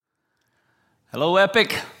Hello,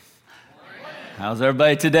 Epic. How's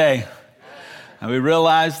everybody today? And we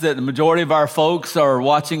realize that the majority of our folks are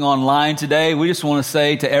watching online today. We just want to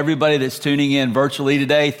say to everybody that's tuning in virtually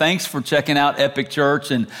today, thanks for checking out Epic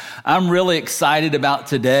Church. And I'm really excited about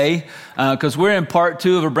today because we're in part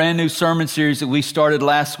 2 of a brand new sermon series that we started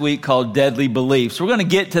last week called Deadly Beliefs. We're going to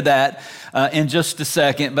get to that in just a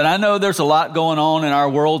second. But I know there's a lot going on in our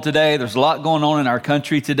world today. There's a lot going on in our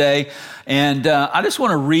country today. And I just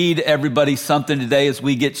want to read everybody something today as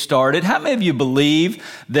we get started. How many of you believe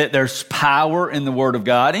that there's power in the Word of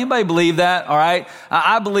God? Anybody believe that? All right.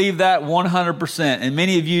 I believe that 100%. And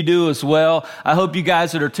many of you do as well. I hope you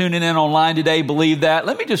guys that are tuning in online today believe that.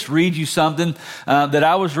 Let me just read you something that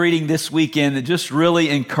I was reading this weekend that just really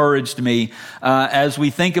encouraged me as we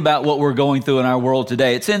think about what we're going through in our world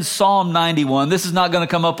today. It's in Psalm 91. This is not going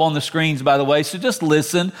to come up on the screens, by the way, so just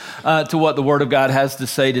listen to what the Word of God has to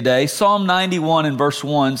say today. Psalm 91 and verse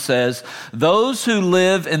 1 says, "Those who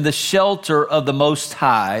live in the shelter of the Most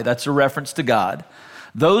High," that's a reference to God,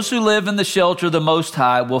 "those who live in the shelter of the Most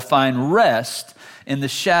High will find rest in the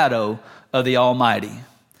shadow of the Almighty.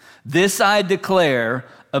 This I declare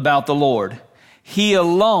about the Lord. He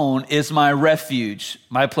alone is my refuge,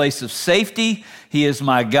 my place of safety. He is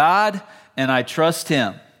my God, and I trust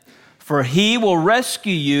him. For he will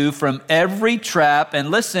rescue you from every trap,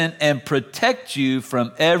 and listen, and protect you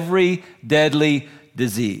from every deadly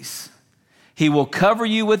disease. He will cover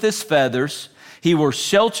you with his feathers. He will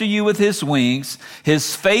shelter you with his wings.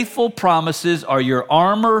 His faithful promises are your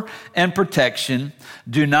armor and protection.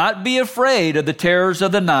 Do not be afraid of the terrors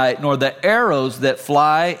of the night, nor the arrows that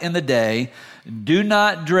fly in the day. Do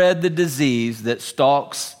not dread the disease that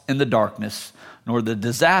stalks in the darkness, nor the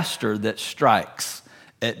disaster that strikes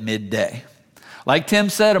at midday." Like Tim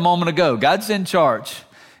said a moment ago, God's in charge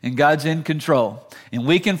and God's in control. And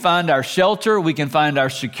we can find our shelter, we can find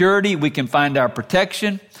our security, we can find our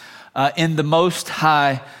protection in the Most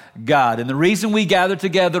High God. And the reason we gather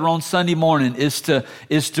together on Sunday morning is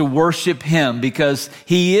to worship him, because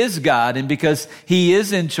he is God and because he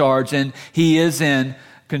is in charge and he is in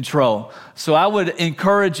control. So I would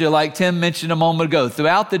encourage you, like Tim mentioned a moment ago,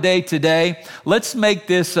 throughout the day today, let's make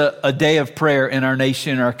this a day of prayer in our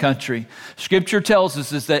nation and our country. Scripture tells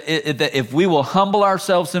us is that if we will humble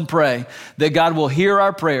ourselves and pray, that God will hear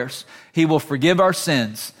our prayers, he will forgive our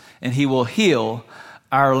sins, and he will heal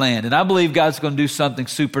our land. And I believe God's going to do something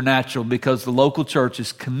supernatural because the local church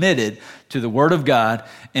is committed to the Word of God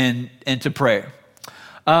and to prayer.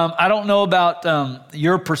 I don't know about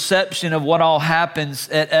your perception of what all happens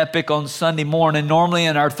at Epic on Sunday morning. Normally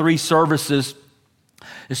in our 3 services,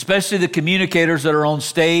 especially the communicators that are on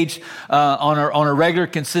stage on a regular,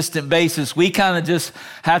 consistent basis, we kind of just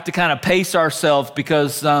have to kind of pace ourselves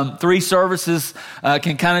because 3 services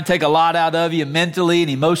can kind of take a lot out of you mentally and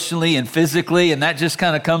emotionally and physically, and that just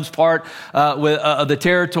kind of comes part of the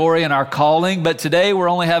territory and our calling. But today we're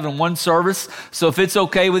only having 1 service, so if it's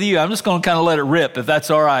okay with you, I'm just going to kind of let it rip, if that's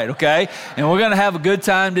all right, okay? And we're going to have a good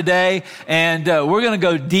time today, and we're going to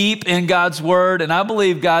go deep in God's Word, and I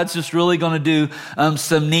believe God's just really going to do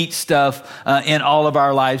some neat stuff in all of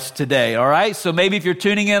our lives today, all right? So maybe if you're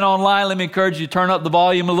tuning in online, let me encourage you to turn up the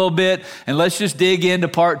volume a little bit, and let's just dig into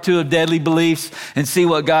part 2 of Deadly Beliefs and see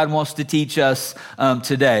what God wants to teach us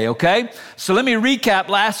today, okay? So let me recap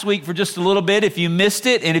last week for just a little bit if you missed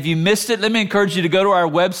it, and if you missed it, let me encourage you to go to our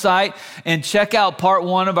website and check out part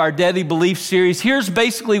 1 of our Deadly Beliefs series. Here's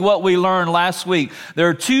basically what we learned last week. There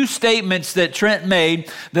are 2 statements that Trent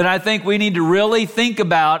made that I think we need to really think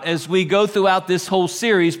about as we go throughout this whole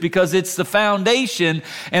series, because it's the foundation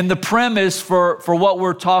and the premise for what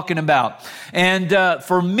we're talking about. And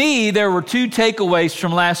for me, there were 2 takeaways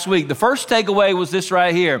from last week. The first takeaway was this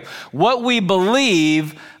right here: what we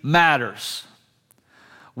believe matters.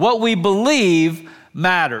 What we believe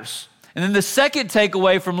matters. And then the second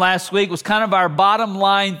takeaway from last week was kind of our bottom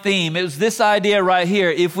line theme. It was this idea right here: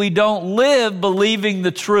 if we don't live believing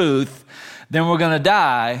the truth, then we're going to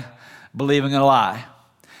die believing a lie.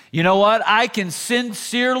 You know what? I can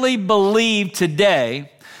sincerely believe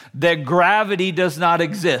today that gravity does not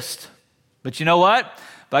exist. But you know what?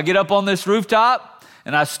 If I get up on this rooftop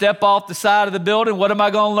and I step off the side of the building, what am I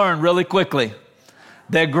going to learn really quickly?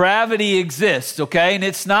 That gravity exists, okay? And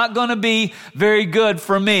it's not going to be very good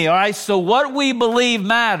for me, all right? So what we believe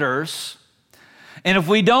matters. And if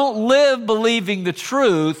we don't live believing the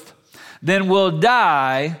truth, then we'll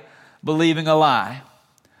die believing a lie.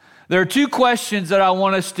 There are two questions that I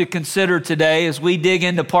want us to consider today as we dig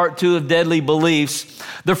into part 2 of Deadly Beliefs.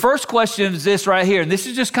 The first question is this right here, and this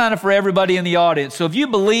is just kind of for everybody in the audience. So if you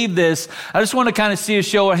believe this, I just want to kind of see a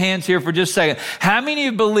show of hands here for just a second. How many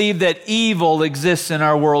of you believe that evil exists in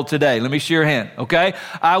our world today? Let me see your hand, okay?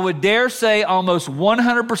 I would dare say almost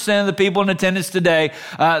 100% of the people in attendance today,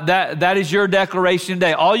 that is your declaration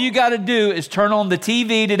today. All you got to do is turn on the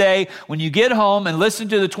TV today when you get home and listen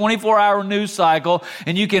to the 24-hour news cycle,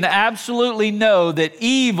 and you can absolutely know that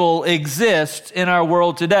evil exists in our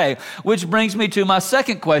world today. Which brings me to my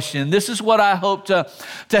second question. This is what I hope to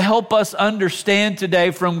help us understand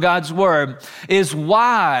today from God's word, is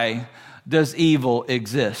why does evil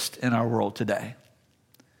exist in our world today?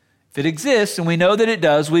 If it exists, and we know that it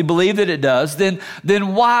does, we believe that it does, then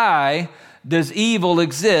why does evil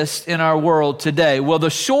exist in our world today? Well,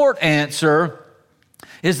 the short answer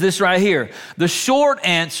is this right here. The short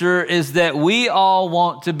answer is that we all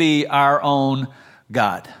want to be our own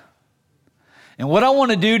God. And what I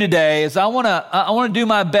want to do today is I want to do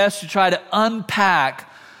my best to try to unpack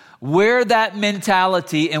where that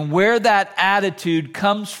mentality and where that attitude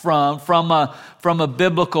comes from a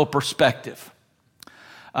biblical perspective.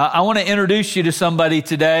 I want to introduce you to somebody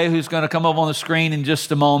today who's going to come up on the screen in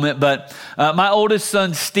just a moment. But my oldest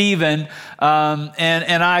son, Stephen,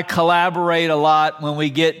 and I collaborate a lot when we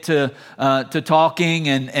get to talking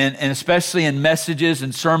and especially in messages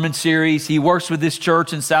and sermon series. He works with this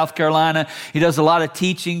church in South Carolina. He does a lot of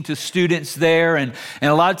teaching to students there. And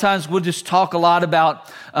a lot of times we'll just talk a lot about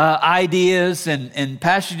ideas and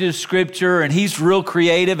passages of scripture. And he's real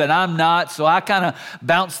creative and I'm not. So I kind of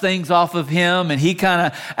bounce things off of him and he kind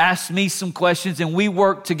of asked me some questions and we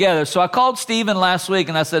worked together. So I called Stephen last week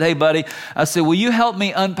and I said, hey buddy, I said, will you help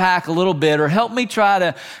me unpack a little bit or help me try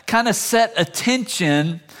to kind of set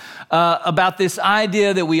attention about this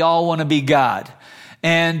idea that we all want to be God.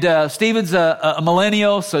 And Stephen's a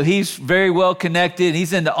millennial, so he's very well connected.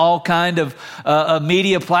 He's into all kind of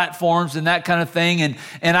media platforms and that kind of thing.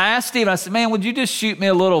 And I asked Stephen, I said, man, would you just shoot me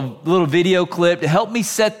a little video clip to help me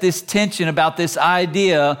set this tension about this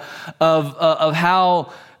idea of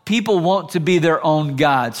how people want to be their own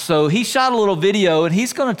God. So he shot a little video, and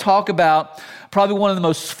he's going to talk about probably one of the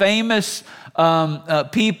most famous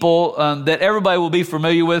people that everybody will be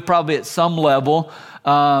familiar with, probably at some level,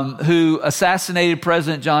 who assassinated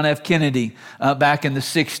President John F. Kennedy back in the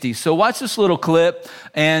 60s. So watch this little clip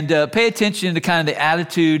and pay attention to kind of the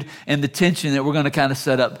attitude and the tension that we're going to kind of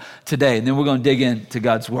set up today. And then we're going to dig into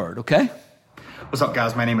God's word, okay? What's up,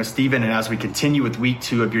 guys? My name is Stephen, and as we continue with week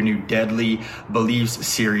 2 of your new Deadly Beliefs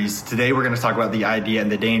series, today we're going to talk about the idea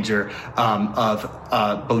and the danger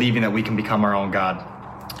of believing that we can become our own God.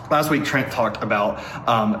 Last week, Trent talked about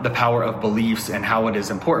the power of beliefs and how it is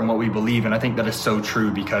important what we believe. And I think that is so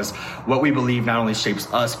true because what we believe not only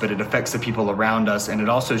shapes us, but it affects the people around us. And it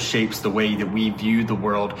also shapes the way that we view the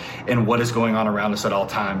world and what is going on around us at all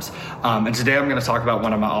times. And today I'm going to talk about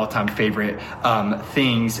one of my all-time favorite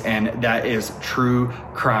things, and that is true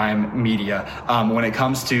crime media. When it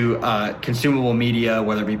comes to consumable media,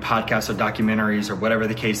 whether it be podcasts or documentaries or whatever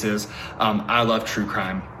the case is, I love true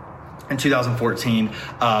crime. In 2014,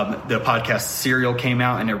 the podcast Serial came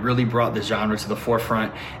out, and it really brought the genre to the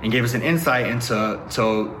forefront and gave us an insight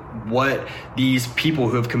into what these people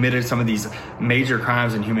who have committed some of these major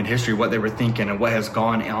crimes in human history, what they were thinking and what has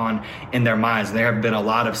gone on in their minds. And there have been a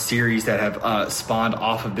lot of series that have spawned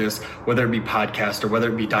off of this, whether it be podcasts or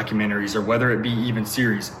whether it be documentaries or whether it be even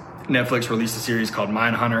series. Netflix released a series called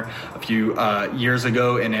Mindhunter a few years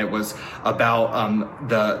ago, and it was about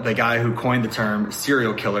the guy who coined the term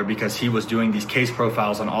serial killer because he was doing these case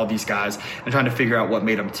profiles on all these guys and trying to figure out what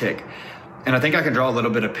made them tick. And I think I can draw a little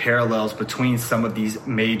bit of parallels between some of these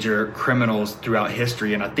major criminals throughout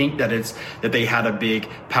history. And I think that they had a big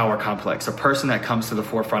power complex. A person that comes to the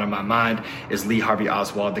forefront of my mind is Lee Harvey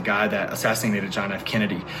Oswald, the guy that assassinated John F.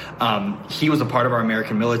 Kennedy. He was a part of our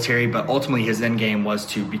American military, but ultimately his end game was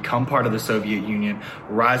to become part of the Soviet Union,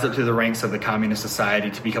 rise up through the ranks of the communist society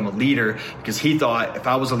to become a leader, because he thought if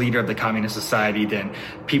I was a leader of the communist society, then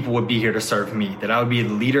people would be here to serve me, that I would be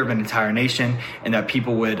the leader of an entire nation, and that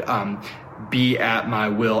people would be at my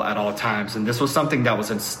will at all times. And this was something that was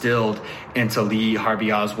instilled into Lee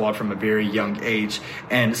Harvey Oswald from a very young age,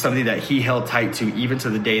 and something that he held tight to even to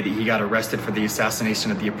the day that he got arrested for the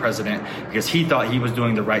assassination of the president, because he thought he was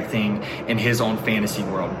doing the right thing in his own fantasy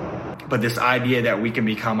world. But this idea that we can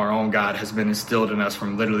become our own God has been instilled in us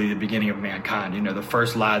from literally the beginning of mankind. You know, the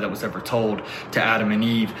first lie that was ever told to Adam and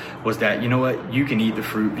Eve was that, you know what, you can eat the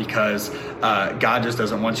fruit because God just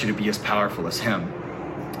doesn't want you to be as powerful as him.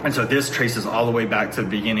 And so this traces all the way back to the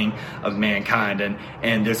beginning of mankind.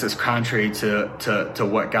 And this is contrary to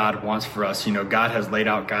what God wants for us. You know, God has laid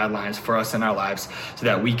out guidelines for us in our lives so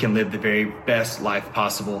that we can live the very best life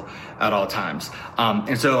possible at all times.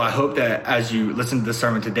 And so I hope that as you listen to this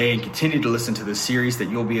sermon today and continue to listen to this series, that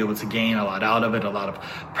you'll be able to gain a lot out of it, a lot of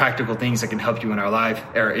practical things that can help you in our life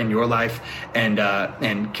or in your life,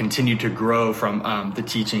 and continue to grow from the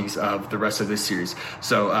teachings of the rest of this series.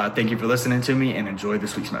 So thank you for listening to me, and enjoy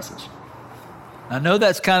this week's message. I know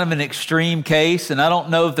that's kind of an extreme case, and I don't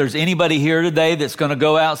know if there's anybody here today that's going to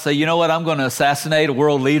go out and say, you know what, I'm going to assassinate a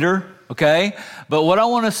world leader, okay? But what I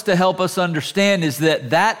want us to help us understand is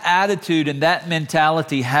that attitude and that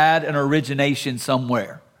mentality had an origination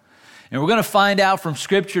somewhere. And we're going to find out from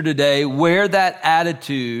Scripture today where that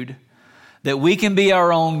attitude that we can be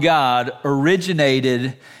our own God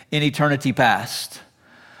originated in eternity past.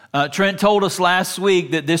 Trent told us last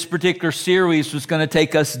week that this particular series was going to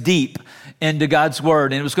take us deep into God's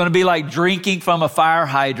Word, and it was going to be like drinking from a fire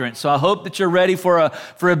hydrant. So I hope that you're ready for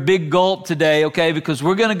a big gulp today, okay? Because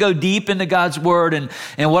we're going to go deep into God's Word, and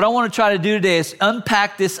what I want to try to do today is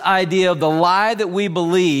unpack this idea of the lie that we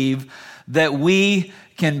believe that we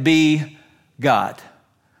can be God,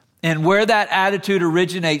 and where that attitude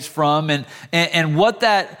originates from, and what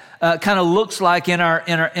that kind of looks like in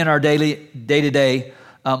our daily day-to-day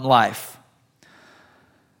life.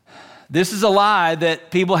 This is a lie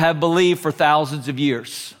that people have believed for thousands of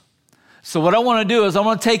years. So what I want to do is I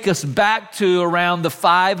want to take us back to around the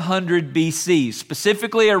 500 BC,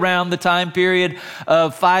 specifically around the time period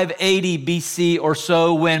of 580 BC or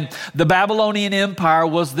so, when the Babylonian Empire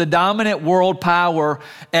was the dominant world power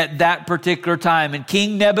at that particular time. And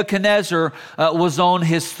King Nebuchadnezzar was on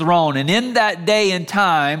his throne. And in that day and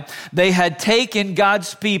time, they had taken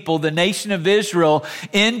God's people, the nation of Israel,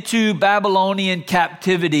 into Babylonian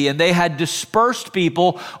captivity. And they had dispersed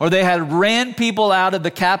people, or they had ran people out of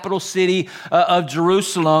the capital city of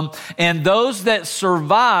Jerusalem, and those that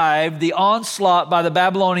survived the onslaught by the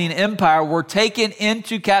Babylonian Empire were taken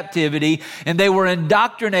into captivity, and they were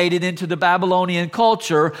indoctrinated into the Babylonian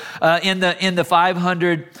culture in the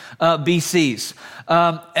 500 BCs.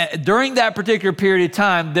 During that particular period of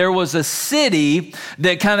time, there was a city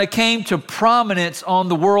that kind of came to prominence on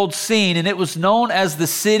the world scene, and it was known as the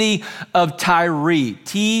city of Tyre,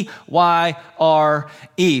 Tyre.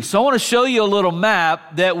 So I want to show you a little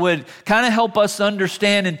map that would kind of help us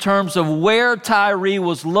understand in terms of where Tyre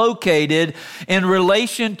was located in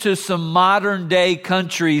relation to some modern day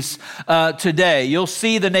countries today. You'll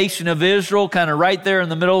see the nation of Israel kind of right there in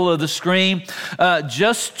the middle of the screen.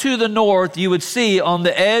 Just to the north, you would see on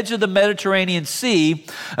the edge of the Mediterranean Sea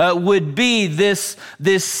would be this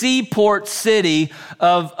seaport city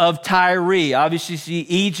of Tyre. Obviously, you see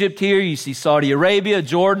Egypt here, you see Saudi Arabia,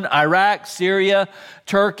 Jordan, Iraq, Syria,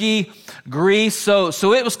 Turkey, Greece. So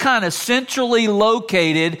it was kind of centrally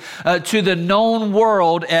located to the known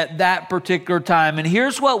world at that particular time. And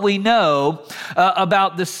here's what we know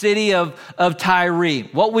about the city of Tyre.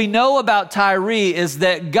 What we know about Tyre is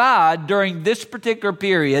that God, during this particular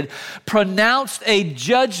period, pronounced a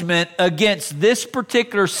judgment against this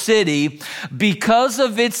particular city because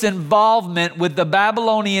of its involvement with the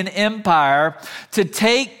Babylonian Empire to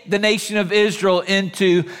take the nation of Israel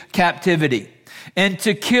into captivity, and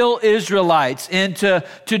to kill Israelites, and to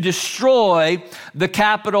destroy the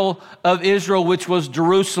capital of Israel, which was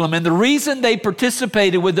Jerusalem. And the reason they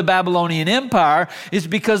participated with the Babylonian Empire is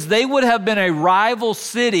because they would have been a rival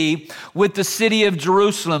city with the city of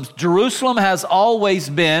Jerusalem. Jerusalem has always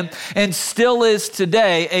been, and still is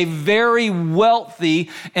today, a very wealthy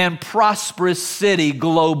and prosperous city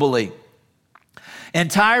globally. And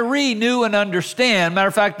Tyre knew and understand. Matter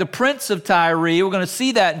of fact, the prince of Tyre, we're going to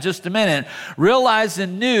see that in just a minute, realized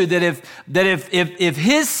and knew that if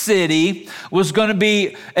his city was going to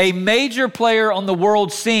be a major player on the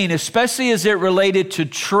world scene, especially as it related to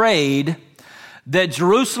trade, that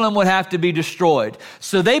Jerusalem would have to be destroyed.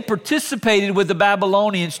 So they participated with the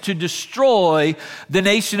Babylonians to destroy the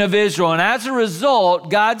nation of Israel. And as a result,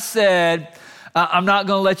 God said, I'm not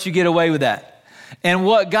going to let you get away with that. And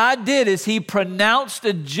what God did is he pronounced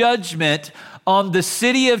a judgment on the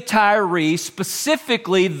city of Tyre,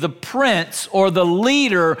 specifically the prince or the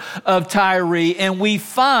leader of Tyre. And we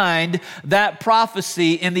find that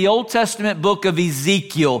prophecy in the Old Testament book of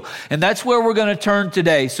Ezekiel. And that's where we're going to turn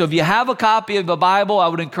today. So if you have a copy of the Bible, I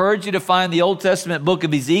would encourage you to find the Old Testament book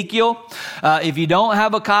of Ezekiel. If you don't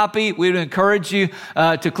have a copy, we would encourage you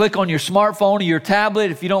to click on your smartphone or your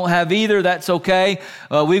tablet. If you don't have either, that's okay.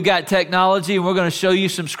 We've got technology, and we're going to show you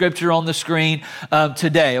some scripture on the screen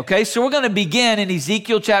today. Okay, so we're going to begin begin in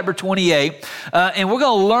Ezekiel chapter 28, and we're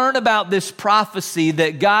going to learn about this prophecy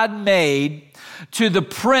that God made to the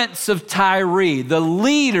prince of Tyre, the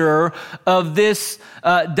leader of this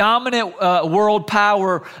dominant world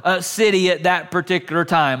power city at that particular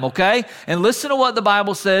time, okay? And listen to what the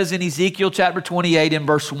Bible says in Ezekiel chapter 28 in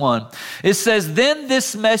verse 1. It says, "Then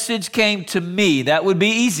this message came to me," that would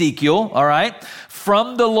be Ezekiel, all right,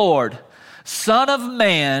 "from the Lord. Son of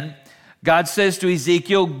man," God says to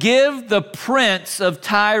Ezekiel, "give the prince of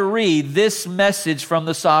Tyre this message from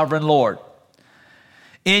the sovereign Lord.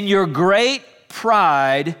 In your great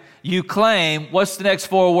pride, you claim," what's the next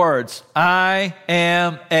four words? "I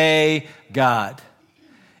am a God."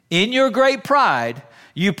 In your great pride,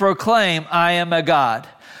 you proclaim, "I am a God.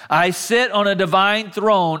 I sit on a divine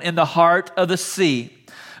throne in the heart of the sea.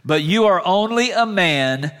 But you are only a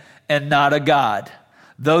man and not a God,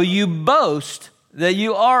 though you boast that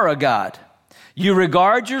you are a God. You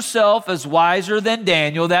regard yourself as wiser than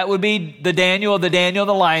Daniel." That would be the Daniel of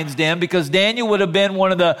the lion's den, because Daniel would have been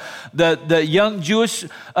one of the young Jewish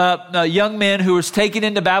young men who was taken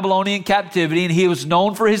into Babylonian captivity, and he was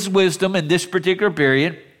known for his wisdom in this particular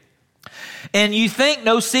period. "And you think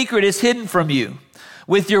no secret is hidden from you.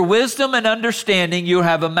 With your wisdom and understanding, you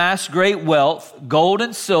have amassed great wealth, gold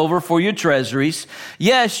and silver for your treasuries.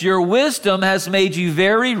 Yes, your wisdom has made you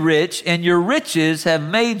very rich, and your riches have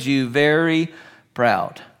made you very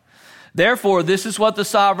proud. Therefore, this is what the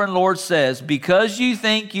sovereign Lord says: because you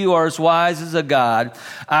think you are as wise as a God,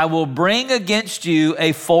 I will bring against you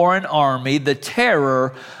a foreign army, the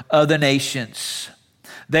terror of the nations.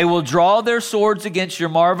 They will draw their swords against your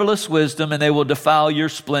marvelous wisdom, and they will defile your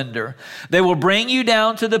splendor. They will bring you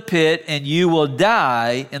down to the pit, and you will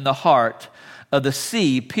die in the heart of the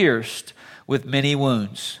sea, pierced with many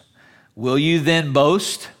wounds. Will you then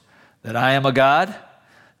boast that I am a God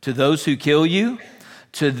to those who kill you?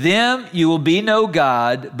 To them you will be no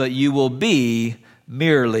God, but you will be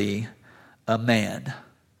merely a man."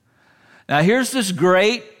 Now here's this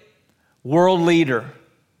great world leader.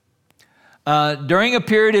 During a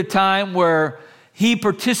period of time where he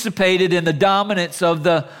participated in the dominance of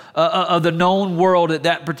the known world at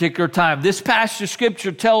that particular time. This passage of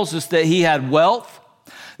Scripture tells us that he had wealth.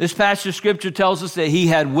 This passage of Scripture tells us that he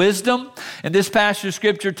had wisdom. And this passage of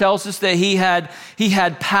Scripture tells us that he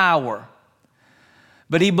had power.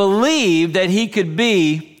 But he believed that he could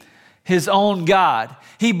be his own God.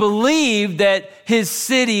 He believed that his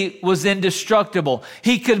city was indestructible.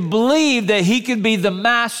 He could believe that he could be the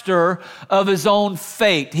master of his own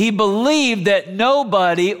fate. He believed that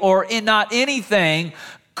nobody or not anything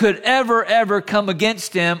could ever come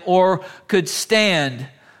against him or could stand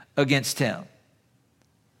against him.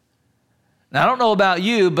 Now, I don't know about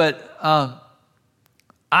you, but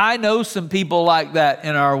I know some people like that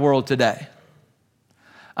in our world today.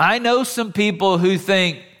 I know some people who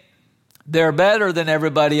think they're better than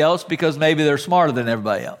everybody else because maybe they're smarter than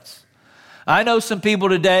everybody else. I know some people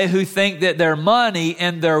today who think that their money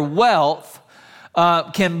and their wealth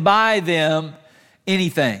can buy them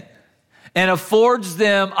anything and affords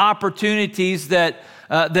them opportunities that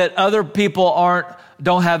other people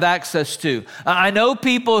don't have access to. I know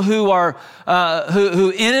people who are who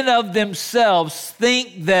in and of themselves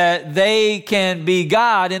think that they can be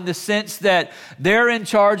God, in the sense that they're in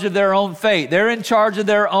charge of their own fate. They're in charge of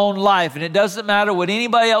their own life, and it doesn't matter what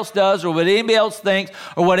anybody else does or what anybody else thinks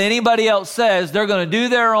or what anybody else says. They're going to do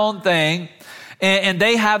their own thing, and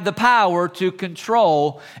they have the power to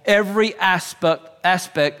control every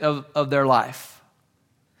aspect of their life.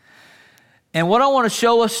 And what I want to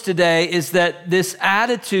show us today is that this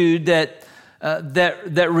attitude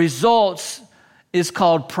that results is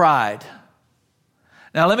called pride.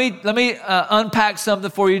 Now, let me unpack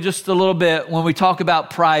something for you just a little bit when we talk about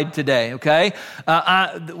pride today, okay?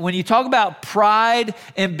 When you talk about pride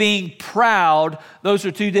and being proud, those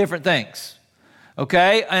are two different things.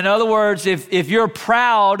 Okay? In other words, if you're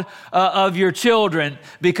proud of your children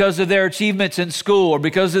because of their achievements in school or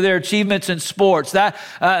because of their achievements in sports,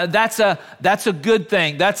 that's a good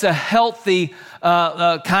thing. That's a healthy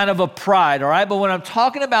kind of a pride, all right? But when I'm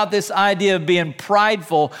talking about this idea of being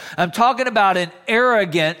prideful, I'm talking about an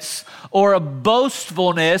arrogance or a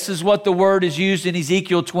boastfulness, is what the word is used in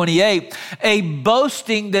Ezekiel 28, a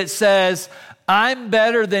boasting that says, I'm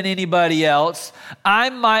better than anybody else.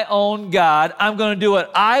 I'm my own God. I'm going to do what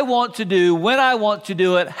I want to do, when I want to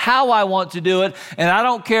do it, how I want to do it, and I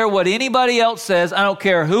don't care what anybody else says. I don't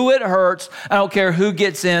care who it hurts. I don't care who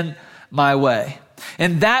gets in my way.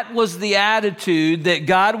 And that was the attitude that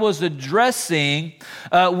God was addressing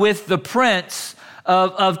with the prince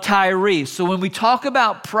of Tyre. So when we talk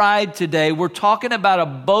about pride today, we're talking about a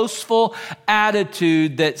boastful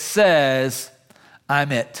attitude that says,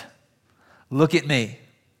 I'm it. Look at me.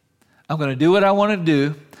 I'm going to do what I want to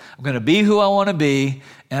do. I'm going to be who I want to be,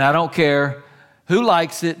 and I don't care who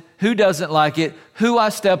likes it, who doesn't like it, who I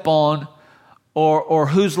step on, or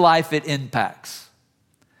whose life it impacts.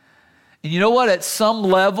 And you know what? At some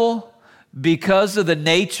level, because of the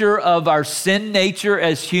nature of our sin nature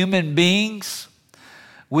as human beings,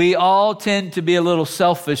 we all tend to be a little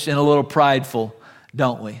selfish and a little prideful,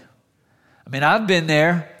 don't we? I mean, I've been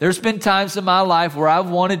there. There's been times in my life where I've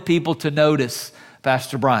wanted people to notice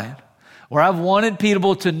Pastor Brian, where I've wanted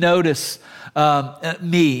people to notice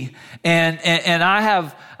me, and I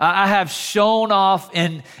have shown off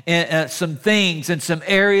in some things and some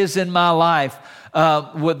areas in my life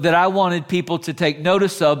that I wanted people to take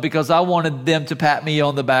notice of, because I wanted them to pat me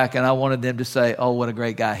on the back and I wanted them to say, "Oh, what a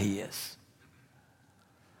great guy he is."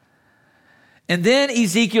 And then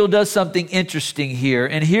Ezekiel does something interesting here,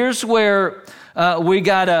 and here's where we're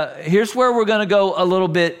going to go a little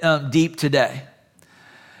bit deep today.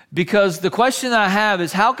 Because the question I have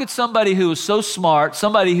is, how could somebody who was so smart,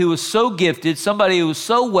 somebody who was so gifted, somebody who was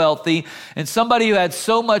so wealthy, and somebody who had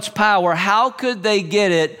so much power, how could they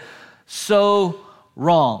get it so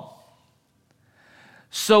wrong?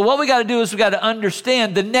 So what we got to do is we got to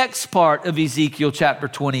understand the next part of Ezekiel chapter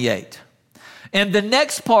 28. And the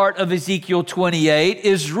next part of Ezekiel 28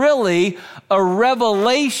 is really a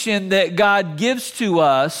revelation that God gives to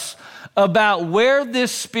us about where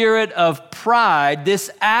this spirit of pride, this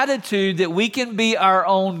attitude that we can be our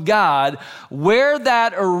own God, where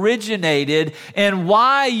that originated, and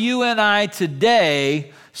why you and I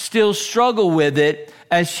today still struggle with it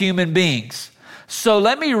as human beings. So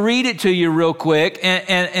let me read it to you real quick,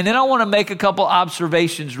 and then I want to make a couple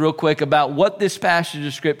observations real quick about what this passage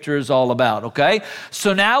of Scripture is all about, okay?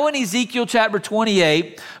 So now in Ezekiel chapter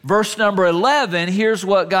 28, verse number 11, here's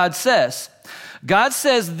what God says. God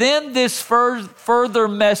says, then this further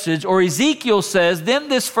message, or Ezekiel says, then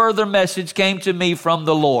this further message came to me from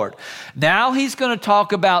the Lord. Now he's going to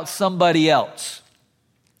talk about somebody else.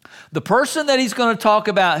 The person that he's going to talk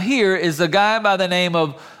about here is a guy by the name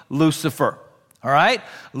of Lucifer. All right?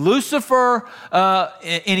 Lucifer,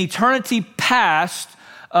 in eternity past,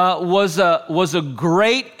 was a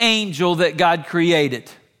great angel that God created.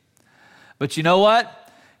 But you know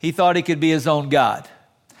what? He thought he could be his own God.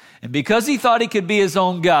 And because he thought he could be his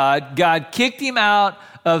own God, God kicked him out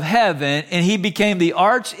of heaven, and he became the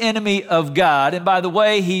arch enemy of God. And by the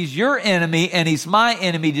way, he's your enemy and he's my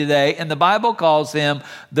enemy today. And the Bible calls him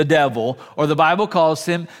the devil, or the Bible calls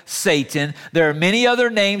him Satan. There are many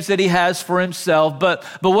other names that he has for himself. But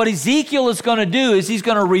what Ezekiel is going to do is he's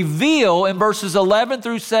going to reveal in verses 11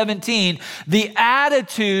 through 17 the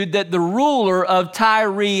attitude that the ruler of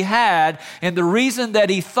Tyre had, and the reason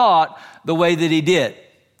that he thought the way that he did.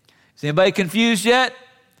 Is anybody confused yet?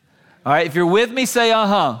 All right, if you're with me, say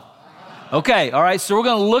uh-huh. Okay, all right, so we're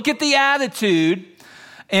going to look at the attitude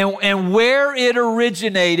and where it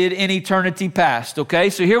originated in eternity past, okay?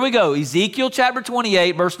 So here we go, Ezekiel chapter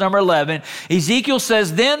 28, verse number 11. Ezekiel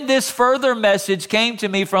says, then this further message came to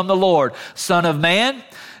me from the Lord. Son of man,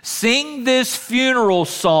 sing this funeral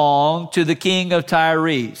song to the king of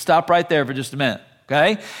Tyre. Stop right there for just a minute,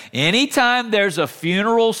 okay? Anytime there's a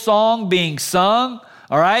funeral song being sung,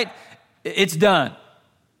 all right, it's done.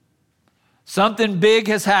 Something big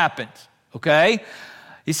has happened, okay?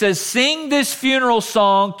 He says, sing this funeral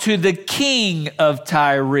song to the king of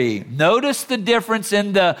Tyre. Notice the difference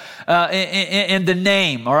in the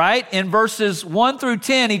name, all right? In verses 1 through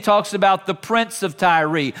 10, he talks about the prince of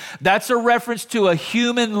Tyre. That's a reference to a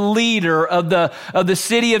human leader of the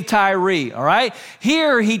city of Tyre, all right?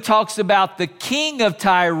 Here he talks about the king of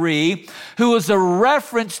Tyre, who was a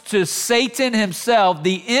reference to Satan himself,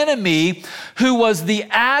 the enemy, who was the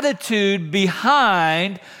attitude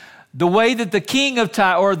behind the way that the king of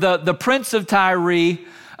Tyre, or the prince of Tyre,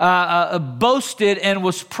 boasted and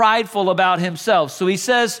was prideful about himself. So he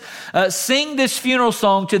says, sing this funeral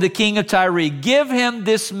song to the king of Tyre. Give him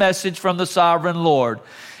this message from the sovereign Lord.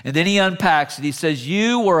 And then he unpacks it. He says,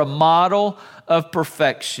 you were a model of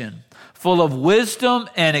perfection, full of wisdom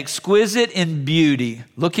and exquisite in beauty.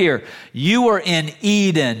 Look here. You were in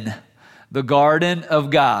Eden, the garden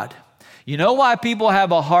of God. You know why people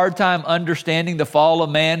have a hard time understanding the fall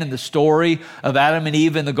of man and the story of Adam and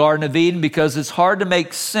Eve in the Garden of Eden? Because it's hard to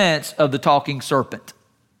make sense of the talking serpent.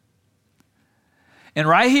 And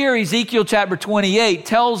right here, Ezekiel chapter 28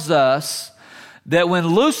 tells us that when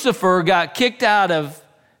Lucifer got kicked out of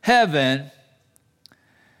heaven,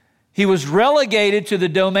 he was relegated to the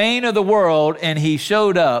domain of the world, and he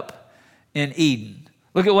showed up in Eden.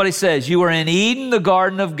 Look at what he says. You were in Eden, the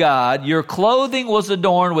garden of God. Your clothing was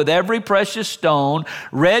adorned with every precious stone,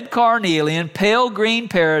 red carnelian, pale green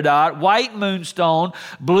peridot, white moonstone,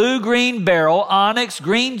 blue-green beryl, onyx,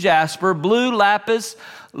 green jasper, blue lapis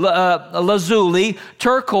lazuli,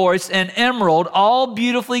 turquoise, and emerald, all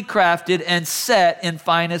beautifully crafted and set in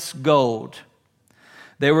finest gold.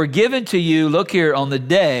 They were given to you, look here, on the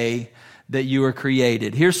day that you were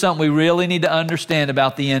created. Here's something we really need to understand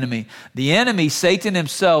about the enemy. The enemy, Satan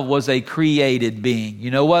himself, was a created being.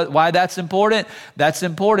 You know what? Why that's important? That's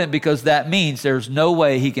important because that means there's no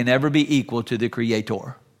way he can ever be equal to the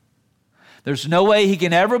Creator. There's no way he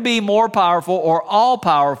can ever be more powerful or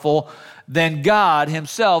all-powerful than God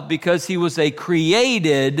himself because he was a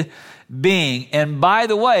created being. And by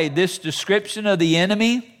the way, this description of the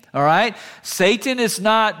enemy, all right, Satan is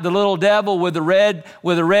not the little devil with a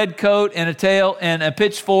red coat and a tail and a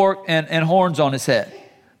pitchfork and horns on his head.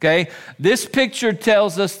 Okay, this picture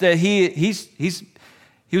tells us that he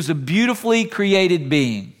was a beautifully created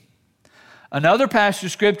being. Another passage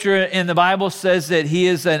of scripture in the Bible says that he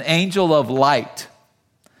is an angel of light.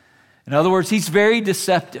 In other words, he's very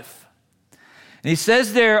deceptive. And he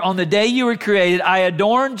says there, on the day you were created, I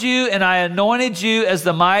adorned you and I anointed you as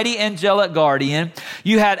the mighty angelic guardian.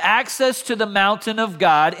 You had access to the mountain of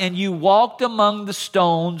God and you walked among the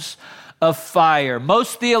stones of fire.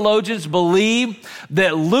 Most theologians believe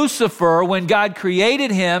that Lucifer, when God created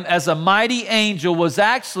him as a mighty angel, was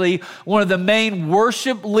actually one of the main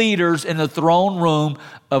worship leaders in the throne room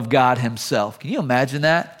of God himself. Can you imagine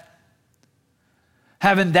that?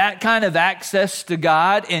 Having that kind of access to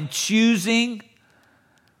God and choosing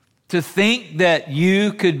to think that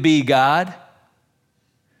you could be God.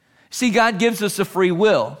 See, God gives us a free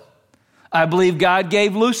will. I believe God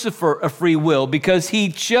gave Lucifer a free will because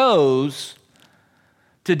he chose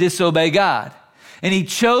to disobey God. And he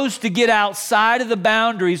chose to get outside of the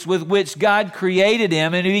boundaries with which God created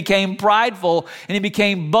him, and he became prideful and he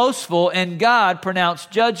became boastful, and God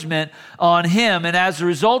pronounced judgment on him. And as a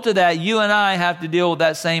result of that, you and I have to deal with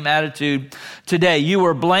that same attitude today. You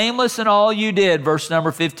were blameless in all you did, verse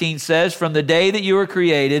number 15 says, from the day that you were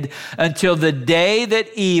created until the day that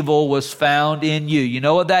evil was found in you. You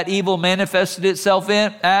know what that evil manifested itself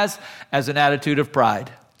in as? As an attitude of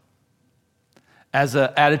pride, as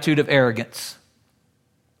an attitude of arrogance.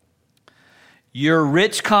 Your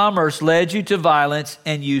rich commerce led you to violence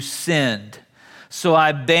and you sinned. So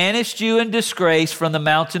I banished you in disgrace from the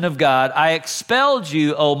mountain of God. I expelled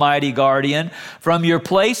you, O mighty guardian, from your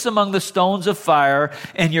place among the stones of fire,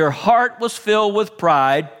 and your heart was filled with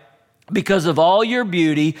pride because of all your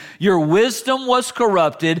beauty. Your wisdom was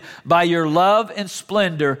corrupted by your love and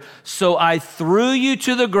splendor. So I threw you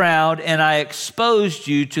to the ground and I exposed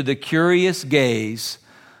you to the curious gaze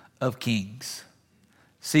of kings.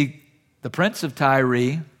 See, the prince of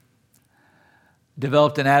Tyre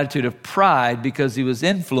developed an attitude of pride because he was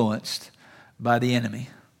influenced by the enemy.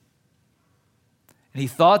 And he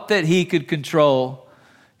thought that he could control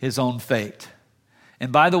his own fate.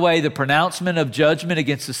 And by the way, the pronouncement of judgment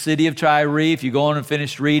against the city of Tyre, if you go on and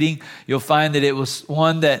finish reading, you'll find that it was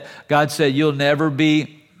one that God said, you'll never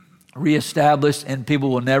be reestablished and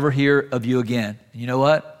people will never hear of you again. And you know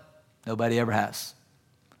what? Nobody ever has.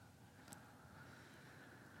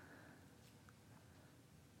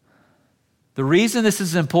 The reason this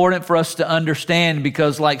is important for us to understand,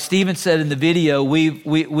 because like Stephen said in the video,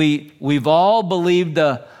 we've all believed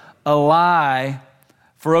a lie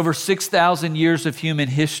for over 6,000 years of human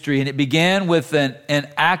history. And it began with an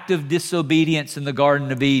act of disobedience in the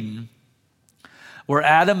Garden of Eden, where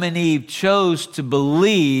Adam and Eve chose to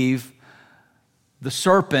believe the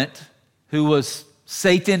serpent, who was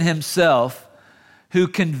Satan himself, who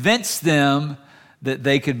convinced them that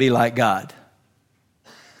they could be like God.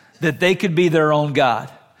 That they could be their own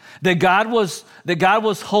God. That God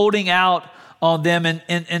was holding out on them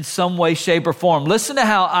in some way, shape, or form. Listen to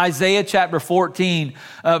how Isaiah chapter 14,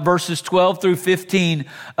 verses 12 through 15,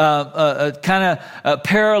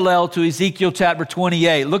 parallel to Ezekiel chapter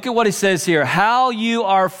 28. Look at what he says here. How you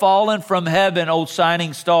are fallen from heaven, O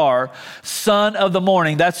shining star, son of the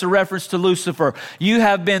morning. That's a reference to Lucifer. You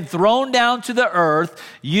have been thrown down to the earth,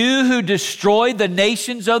 you who destroyed the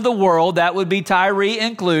nations of the world. That would be Tyre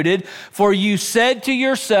included. For you said to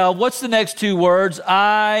yourself, what's the next two words?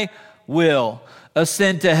 I will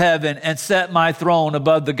ascend to heaven and set my throne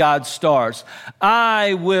above the God's stars.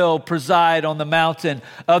 I will preside on the mountain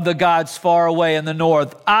of the gods far away in the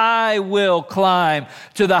north. I will climb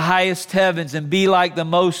to the highest heavens and be like the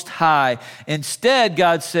Most High. Instead,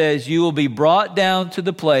 God says, you will be brought down to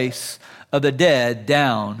the place of the dead,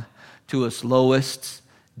 down to its lowest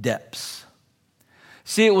depths.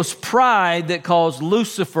 See, it was pride that caused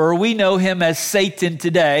Lucifer. We know him as Satan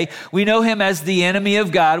today. We know him as the enemy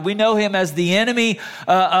of God. We know him as the enemy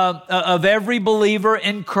of every believer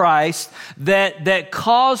in Christ that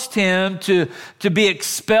caused him to be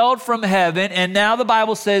expelled from heaven. And now the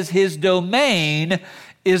Bible says his domain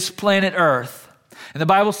is planet Earth. And the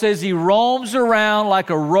Bible says he roams around like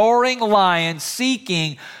a roaring lion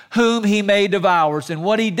seeking whom he may devour. And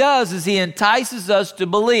what he does is he entices us to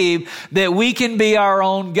believe that we can be our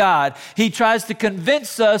own God. He tries to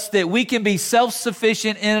convince us that we can be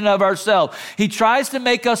self-sufficient in and of ourselves. He tries to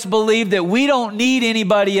make us believe that we don't need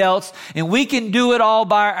anybody else and we can do it all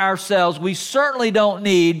by ourselves. We certainly don't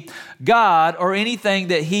need God or anything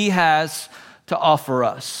that he has to offer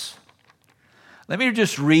us. Let me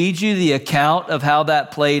just read you the account of how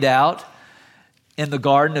that played out in the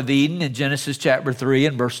Garden of Eden in Genesis chapter 3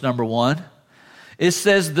 and verse number 1. It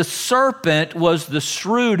says, the serpent was the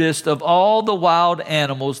shrewdest of all the wild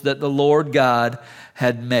animals that the Lord God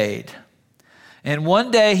had made. And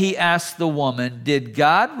one day he asked the woman, did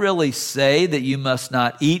God really say that you must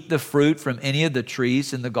not eat the fruit from any of the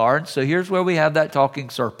trees in the garden? So here's where we have that talking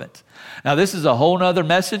serpent. Now, this is a whole nother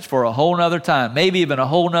message for a whole nother time, maybe even a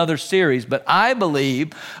whole nother series. But I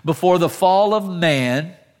believe before the fall of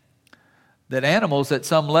man, that animals at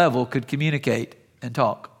some level could communicate and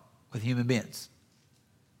talk with human beings.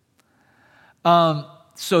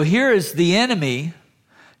 So here is the enemy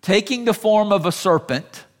taking the form of a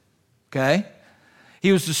serpent, okay?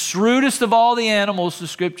 He was the shrewdest of all the animals, the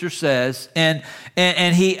scripture says, and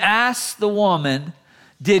he asked the woman,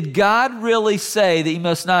 did God really say that you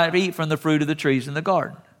must not eat from the fruit of the trees in the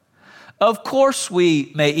garden? Of course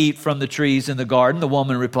we may eat from the trees in the garden, the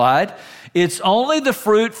woman replied. It's only the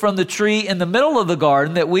fruit from the tree in the middle of the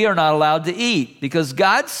garden that we are not allowed to eat, because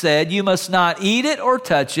God said you must not eat it or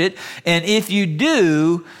touch it, and if you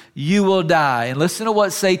do, you will die. And listen to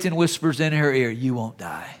what Satan whispers in her ear, you won't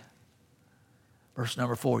die. Verse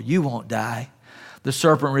number 4, you won't die. The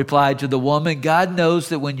serpent replied to the woman, God knows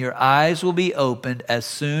that when your eyes will be opened as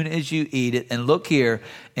soon as you eat it, and look here,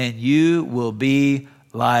 and you will be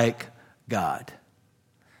like God.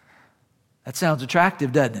 That sounds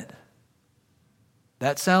attractive, doesn't it?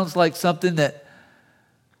 That sounds like something that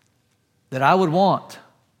I would want.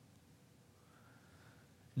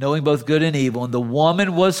 Knowing both good and evil. And the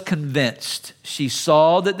woman was convinced. She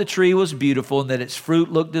saw that the tree was beautiful and that its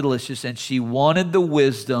fruit looked delicious, and she wanted the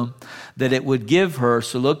wisdom that it would give her.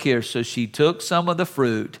 So look here. So she took some of the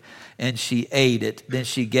fruit and she ate it. Then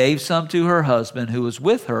she gave some to her husband who was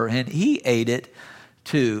with her, and he ate it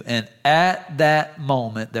too. And at that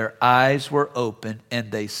moment, their eyes were opened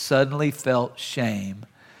and they suddenly felt shame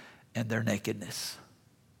and their nakedness.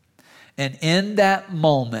 And in that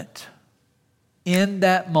moment,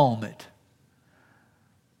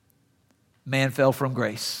 man fell from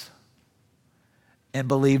grace and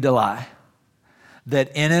believed a lie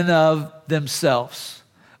that in and of themselves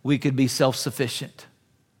we could be self-sufficient.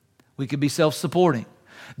 We could be self-supporting.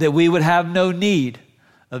 That we would have no need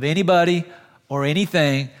of anybody or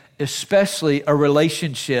anything, especially a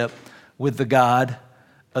relationship with the God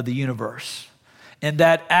of the universe. And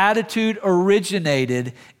that attitude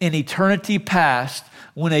originated in eternity past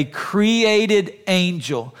when a created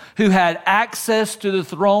angel who had access to the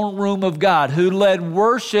throne room of God, who led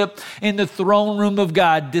worship in the throne room of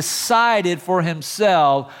God, decided for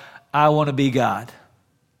himself, I want to be God.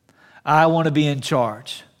 I want to be in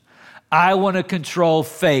charge. I want to control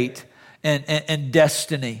fate and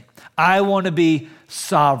destiny. I want to be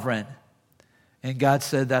sovereign. And God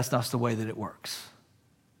said, that's not the way that it works.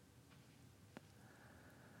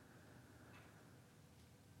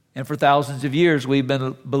 And for thousands of years, we've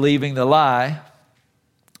been believing the lie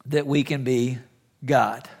that we can be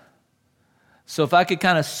God. So if I could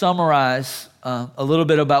kind of summarize a little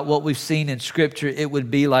bit about what we've seen in Scripture, it would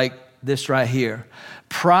be like this right here.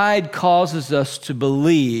 Pride causes us to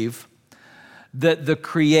believe that the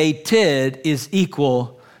created is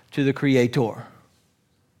equal to the Creator.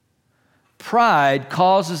 Pride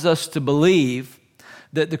causes us to believe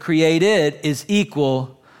that the created is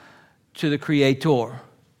equal to the Creator.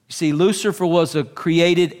 You see, Lucifer was a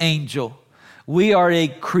created angel. We are a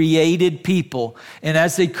created people. And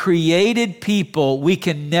as a created people, we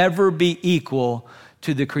can never be equal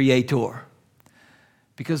to the Creator.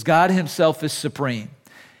 Because God Himself is supreme.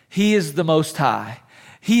 He is the Most High.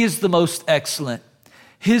 He is the most excellent.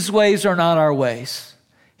 His ways are not our ways.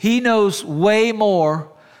 He knows way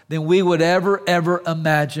more than we would ever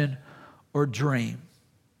imagine or dream.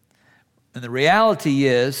 And the reality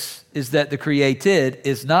is that the created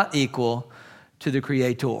is not equal to the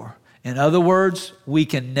Creator. In other words, we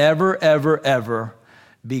can never, ever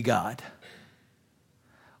be God.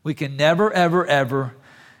 We can never, ever, ever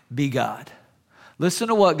be God. Listen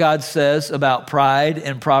to what God says about pride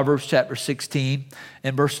in Proverbs chapter 16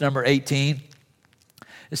 and verse number 18.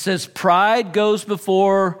 It says, pride goes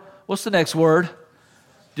before, what's the next word?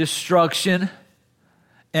 Destruction.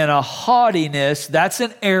 And a haughtiness, that's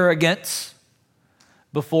an arrogance,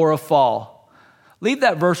 before a fall. Leave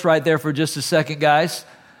that verse right there for just a second, guys.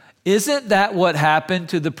 Isn't that what happened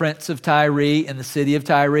to the prince of Tyre in the city of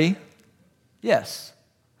Tyre? Yes.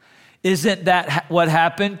 Isn't that what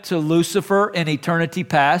happened to Lucifer in eternity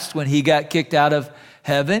past when he got kicked out of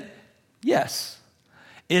heaven? Yes.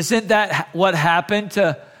 Isn't that what happened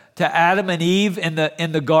to Adam and Eve in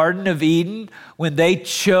the Garden of Eden when they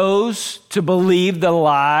chose to believe the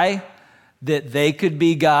lie that they could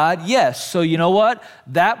be God? Yes. So you know what?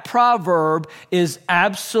 That proverb is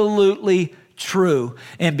absolutely true.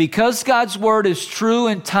 And because God's word is true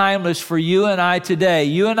and timeless for you and I today,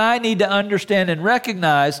 you and I need to understand and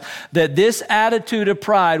recognize that this attitude of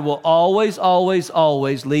pride will always, always,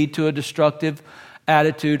 always lead to a destructive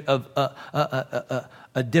attitude of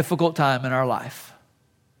a difficult time in our life.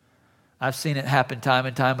 I've seen it happen time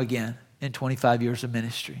and time again in 25 years of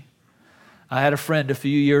ministry. I had a friend a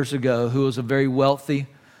few years ago who was a very wealthy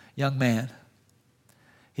young man.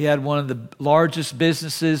 He had one of the largest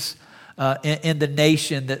businesses in the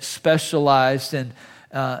nation that specialized in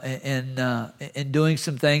doing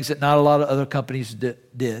some things that not a lot of other companies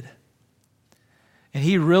did. And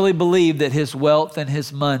he really believed that his wealth and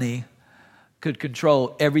his money could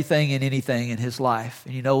control everything and anything in his life.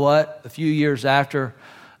 And you know what? A few years after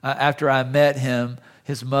I met him,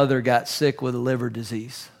 his mother got sick with a liver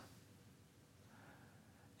disease.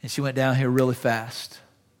 And she went down here really fast.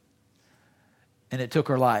 And it took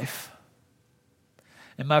her life.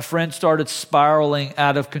 And my friend started spiraling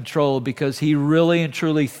out of control because he really and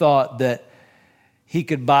truly thought that he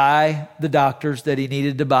could buy the doctors that he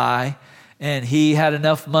needed to buy, and he had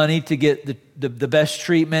enough money to get the best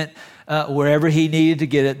treatment wherever he needed to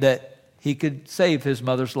get it, that he could save his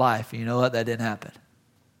mother's life. And you know what? That didn't happen.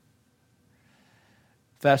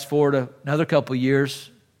 Fast forward another couple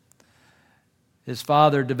years, his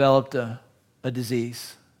father developed a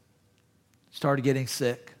disease, started getting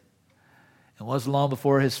sick. It wasn't long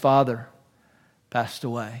before his father passed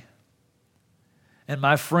away. And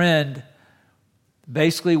my friend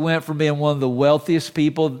basically went from being one of the wealthiest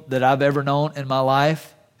people that I've ever known in my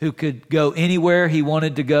life, who could go anywhere he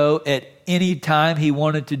wanted to go at any time he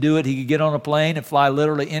wanted to do it. He could get on a plane and fly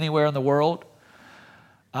literally anywhere in the world.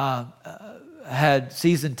 Had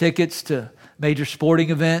season tickets to major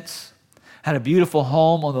sporting events. Had a beautiful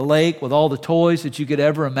home on the lake with all the toys that you could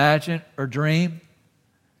ever imagine or dream.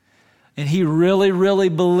 And he really, really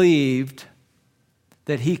believed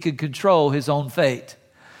that he could control his own fate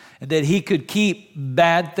and that he could keep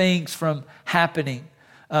bad things from happening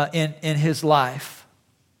in his life.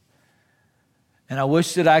 And I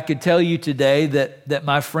wish that I could tell you today that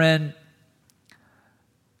my friend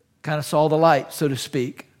kind of saw the light, so to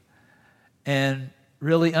speak, and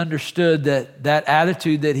really understood that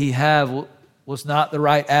attitude that he had was not the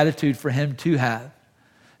right attitude for him to have.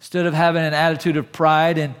 Instead of having an attitude of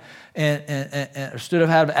pride and instead of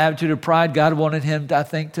having an attitude of pride, God wanted him, I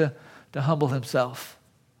think, to humble himself.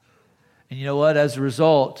 And you know what? As a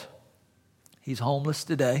result, he's homeless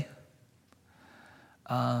today.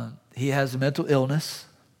 He has a mental illness,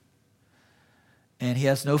 and he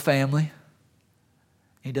has no family.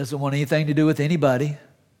 He doesn't want anything to do with anybody,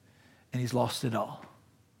 and he's lost it all.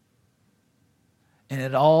 And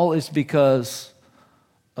it all is because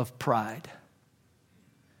of pride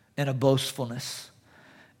and a boastfulness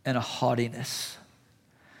and a haughtiness.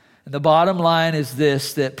 And the bottom line is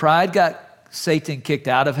this, that pride got Satan kicked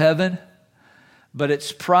out of heaven, but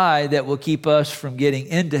it's pride that will keep us from getting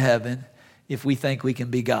into heaven if we think we can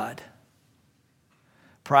be God.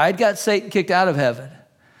 Pride got Satan kicked out of heaven,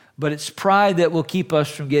 but it's pride that will keep us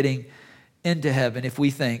from getting into heaven if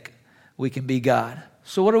we think we can be God.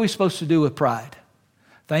 So what are we supposed to do with pride?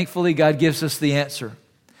 Thankfully, God gives us the answer.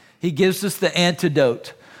 He gives us the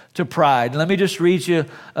antidote to pride. Let me just read you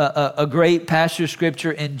a great passage of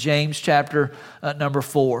scripture in James chapter number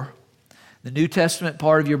 4. The New Testament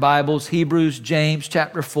part of your Bibles, Hebrews, James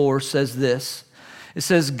chapter 4 says this. It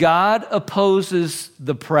says, God opposes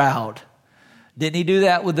the proud. Didn't he do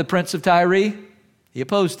that with the prince of Tyre? He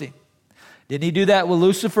opposed him. Didn't he do that with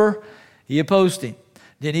Lucifer? He opposed him.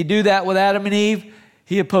 Didn't he do that with Adam and Eve?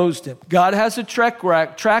 He opposed him. God has a track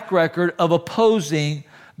record of opposing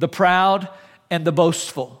the proud and the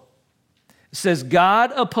boastful. It says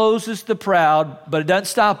God opposes the proud, but it doesn't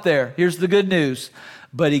stop there. Here's the good news.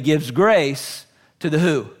 But he gives grace to the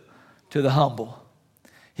who? To the humble.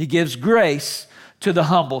 He gives grace to the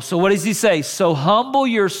humble. So what does he say? So humble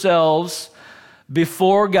yourselves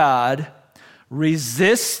before God,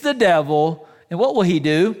 resist the devil, and what will he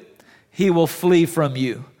do? He will flee from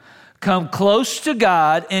you. Come close to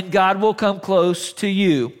God, and God will come close to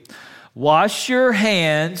you. Wash your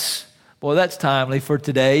hands. Boy, that's timely for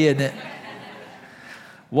today, isn't it?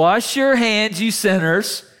 Wash your hands, you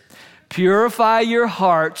sinners. Purify your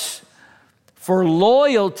hearts, for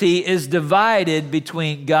loyalty is divided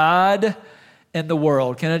between God and the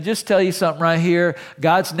world. Can I just tell you something right here?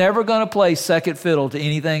 God's never going to play second fiddle to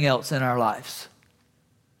anything else in our lives.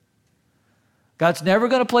 God's never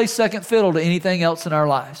going to play second fiddle to anything else in our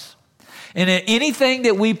lives. And anything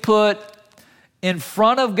that we put in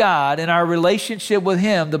front of God in our relationship with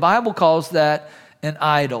Him, the Bible calls that an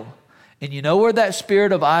idol. And you know where that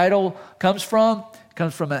spirit of idol comes from? It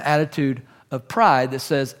comes from an attitude of pride that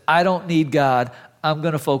says, I don't need God. I'm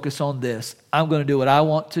going to focus on this. I'm going to do what I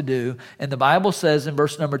want to do. And the Bible says in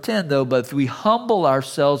verse number 10, though, but if we humble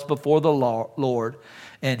ourselves before the Lord,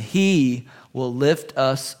 and He will lift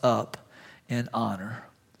us up in honor.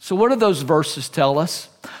 So what do those verses tell us?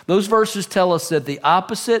 Those verses tell us that the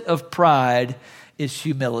opposite of pride is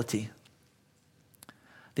humility.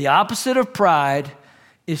 The opposite of pride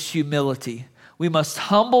is humility. We must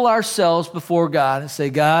humble ourselves before God and say,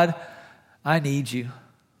 God, I need you.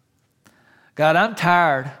 God, I'm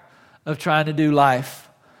tired of trying to do life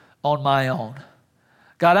on my own.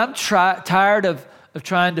 God, I'm tired of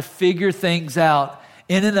trying to figure things out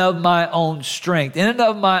in and of my own strength, in and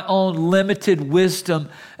of my own limited wisdom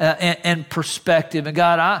and perspective. And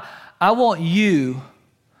God, I want you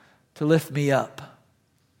to lift me up.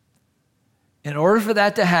 In order for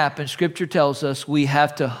that to happen, Scripture tells us we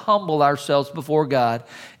have to humble ourselves before God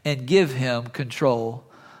and give Him control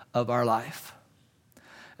of our life.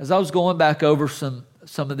 As I was going back over some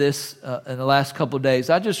of this in the last couple of days,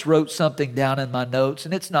 I just wrote something down in my notes,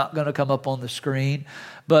 and it's not going to come up on the screen,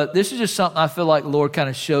 but this is just something I feel like the Lord kind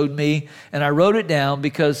of showed me, and I wrote it down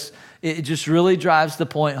because it just really drives the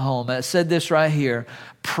point home. And it said this right here: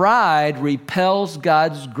 pride repels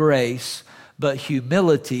God's grace, but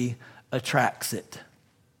humility attracts it.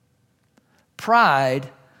 Pride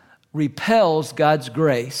repels God's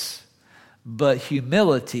grace, but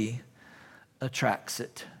humility attracts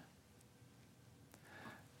it.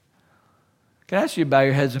 Can I ask you to bow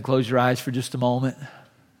your heads and close your eyes for just a moment?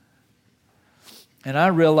 And I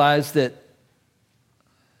realize that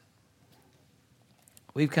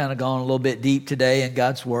we've kind of gone a little bit deep today in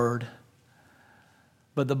God's Word.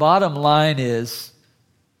 But the bottom line is,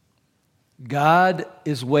 God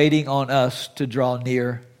is waiting on us to draw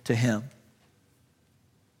near to Him.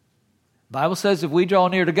 The Bible says if we draw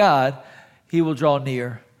near to God, He will draw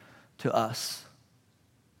near to us.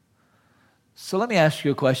 So let me ask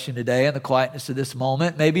you a question today in the quietness of this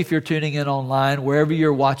moment. Maybe if you're tuning in online, wherever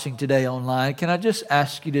you're watching today online, can I just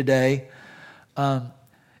ask you today,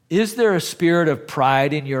 is there a spirit of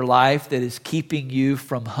pride in your life that is keeping you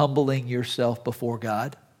from humbling yourself before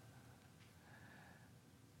God?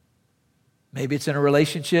 Maybe it's in a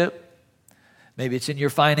relationship. Maybe it's in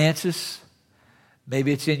your finances.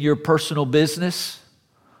 Maybe it's in your personal business.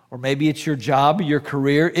 Or maybe it's your job, your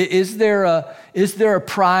career. Is there a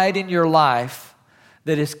pride in your life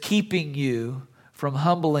that is keeping you from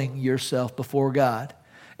humbling yourself before God?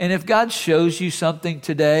 And if God shows you something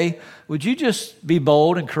today, would you just be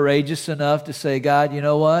bold and courageous enough to say, God, you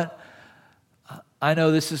know what? I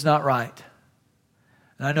know this is not right.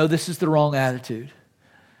 And I know this is the wrong attitude.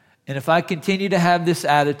 And if I continue to have this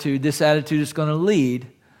attitude is going to lead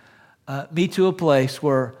me to a place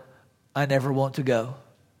where I never want to go.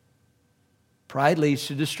 Pride leads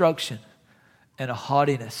to destruction, and a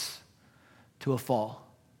haughtiness to a fall.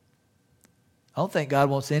 I don't think God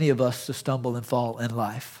wants any of us to stumble and fall in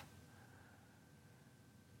life.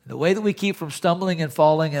 The way that we keep from stumbling and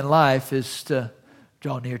falling in life is to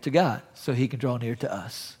draw near to God so He can draw near to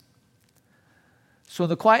us. So in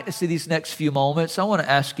the quietness of these next few moments, I want to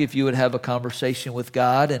ask you if you would have a conversation with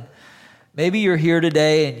God. And maybe you're here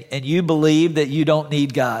today and you believe that you don't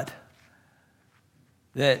need God.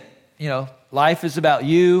 That, life is about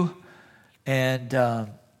you, and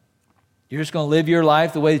you're just going to live your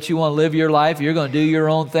life the way that you want to live your life. You're going to do your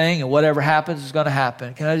own thing, and whatever happens is going to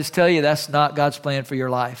happen. Can I just tell you, that's not God's plan for your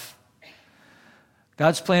life.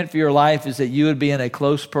 God's plan for your life is that you would be in a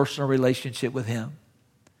close personal relationship with Him.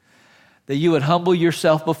 That you would humble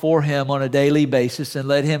yourself before Him on a daily basis and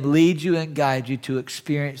let Him lead you and guide you to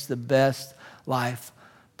experience the best life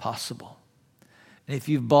possible. And if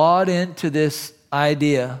you've bought into this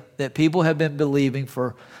idea that people have been believing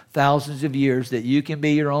for thousands of years that you can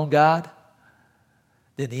be your own God,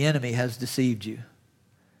 then the enemy has deceived you.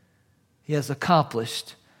 He has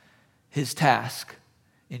accomplished his task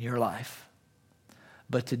in your life.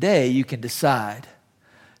 But today you can decide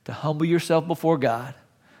to humble yourself before God,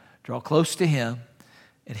 draw close to him,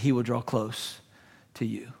 and he will draw close to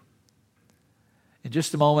you. In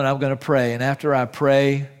just a moment, I'm going to pray. And after I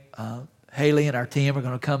pray, Haley and our team are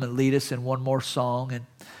going to come and lead us in one more song. And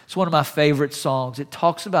it's one of my favorite songs. It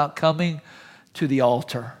talks about coming to the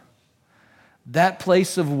altar. That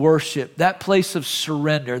place of worship, that place of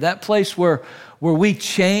surrender, that place where we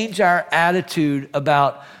change our attitude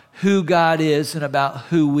about who God is and about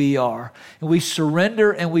who we are. And we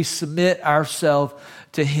surrender and we submit ourselves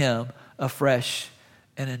to him afresh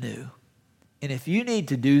and anew. And if you need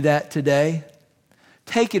to do that today,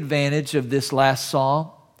 take advantage of this last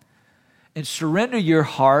song and surrender your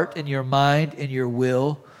heart and your mind and your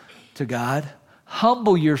will to God.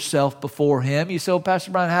 Humble yourself before him. You say, "Oh,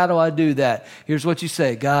 Pastor Brian, how do I do that?" Here's what you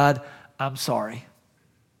say: "God, I'm sorry.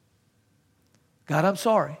 God, I'm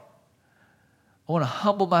sorry. I want to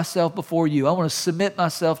humble myself before you. I want to submit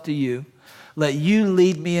myself to you. Let you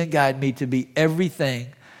lead me and guide me to be everything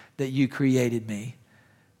that you created me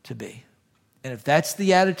to be." And if that's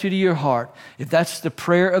the attitude of your heart, if that's the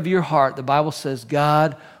prayer of your heart, the Bible says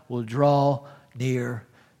God will draw near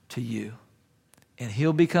to you. And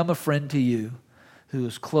he'll become a friend to you who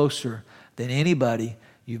is closer than anybody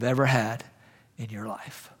you've ever had in your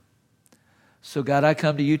life. So God, I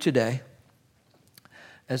come to you today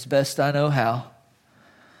as best I know how,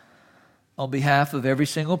 on behalf of every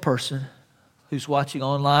single person who's watching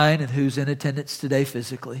online and who's in attendance today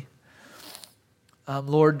physically.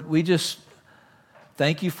 Lord, we just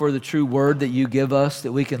thank you for the true word that you give us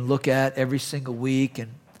that we can look at every single week.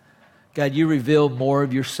 And God, you reveal more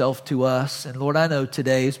of yourself to us. And Lord, I know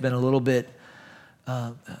today has been a little bit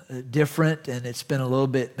different, and it's been a little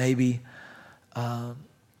bit maybe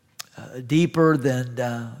deeper than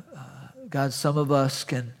God, some of us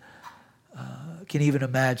can even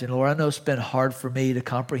imagine. Lord, I know it's been hard for me to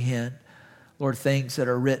comprehend, Lord, things that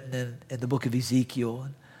are written in the book of Ezekiel.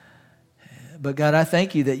 But God, I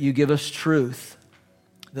thank you that you give us truth.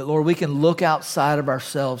 That, Lord, we can look outside of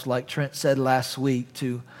ourselves, like Trent said last week,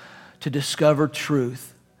 to discover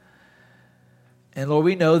truth. And Lord,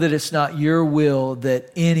 we know that it's not your will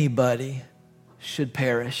that anybody should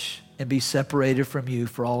perish and be separated from you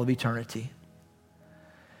for all of eternity.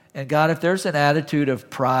 And God, if there's an attitude of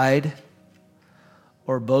pride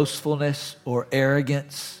or boastfulness or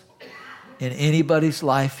arrogance in anybody's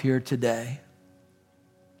life here today,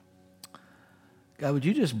 God, would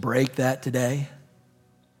you just break that today?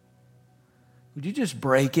 Would you just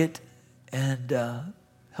break it and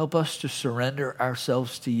help us to surrender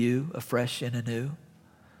ourselves to you afresh and anew?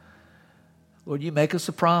 Lord, you make us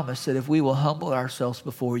a promise that if we will humble ourselves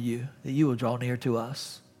before you, that you will draw near to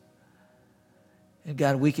us. And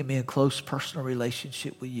God, we can be in close personal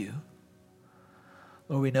relationship with you.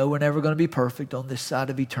 Lord, we know we're never going to be perfect on this side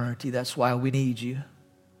of eternity. That's why we need you.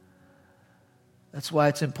 That's why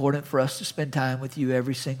it's important for us to spend time with you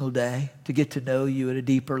every single day, to get to know you at a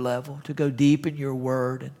deeper level, to go deep in your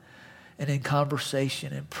word and in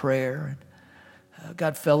conversation and prayer. And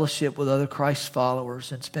God, fellowship with other Christ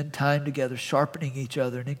followers and spend time together, sharpening each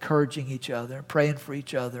other and encouraging each other and praying for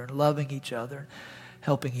each other and loving each other and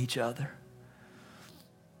helping each other.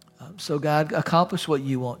 So God, accomplish what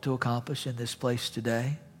you want to accomplish in this place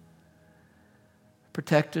today.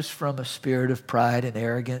 Protect us from a spirit of pride and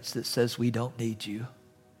arrogance that says we don't need you.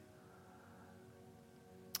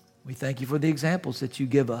 We thank you for the examples that you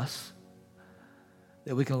give us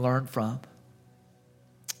that we can learn from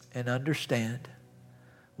and understand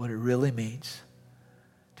what it really means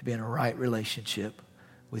to be in a right relationship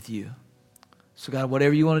with you. So God,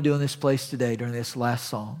 whatever you want to do in this place today during this last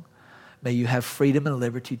song, may you have freedom and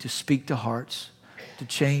liberty to speak to hearts, to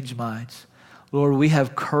change minds. Lord, we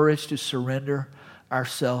have courage to surrender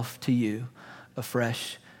ourselves to you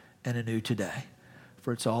afresh and anew today.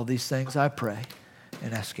 For it's all these things I pray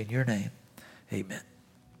and ask in your name. Amen.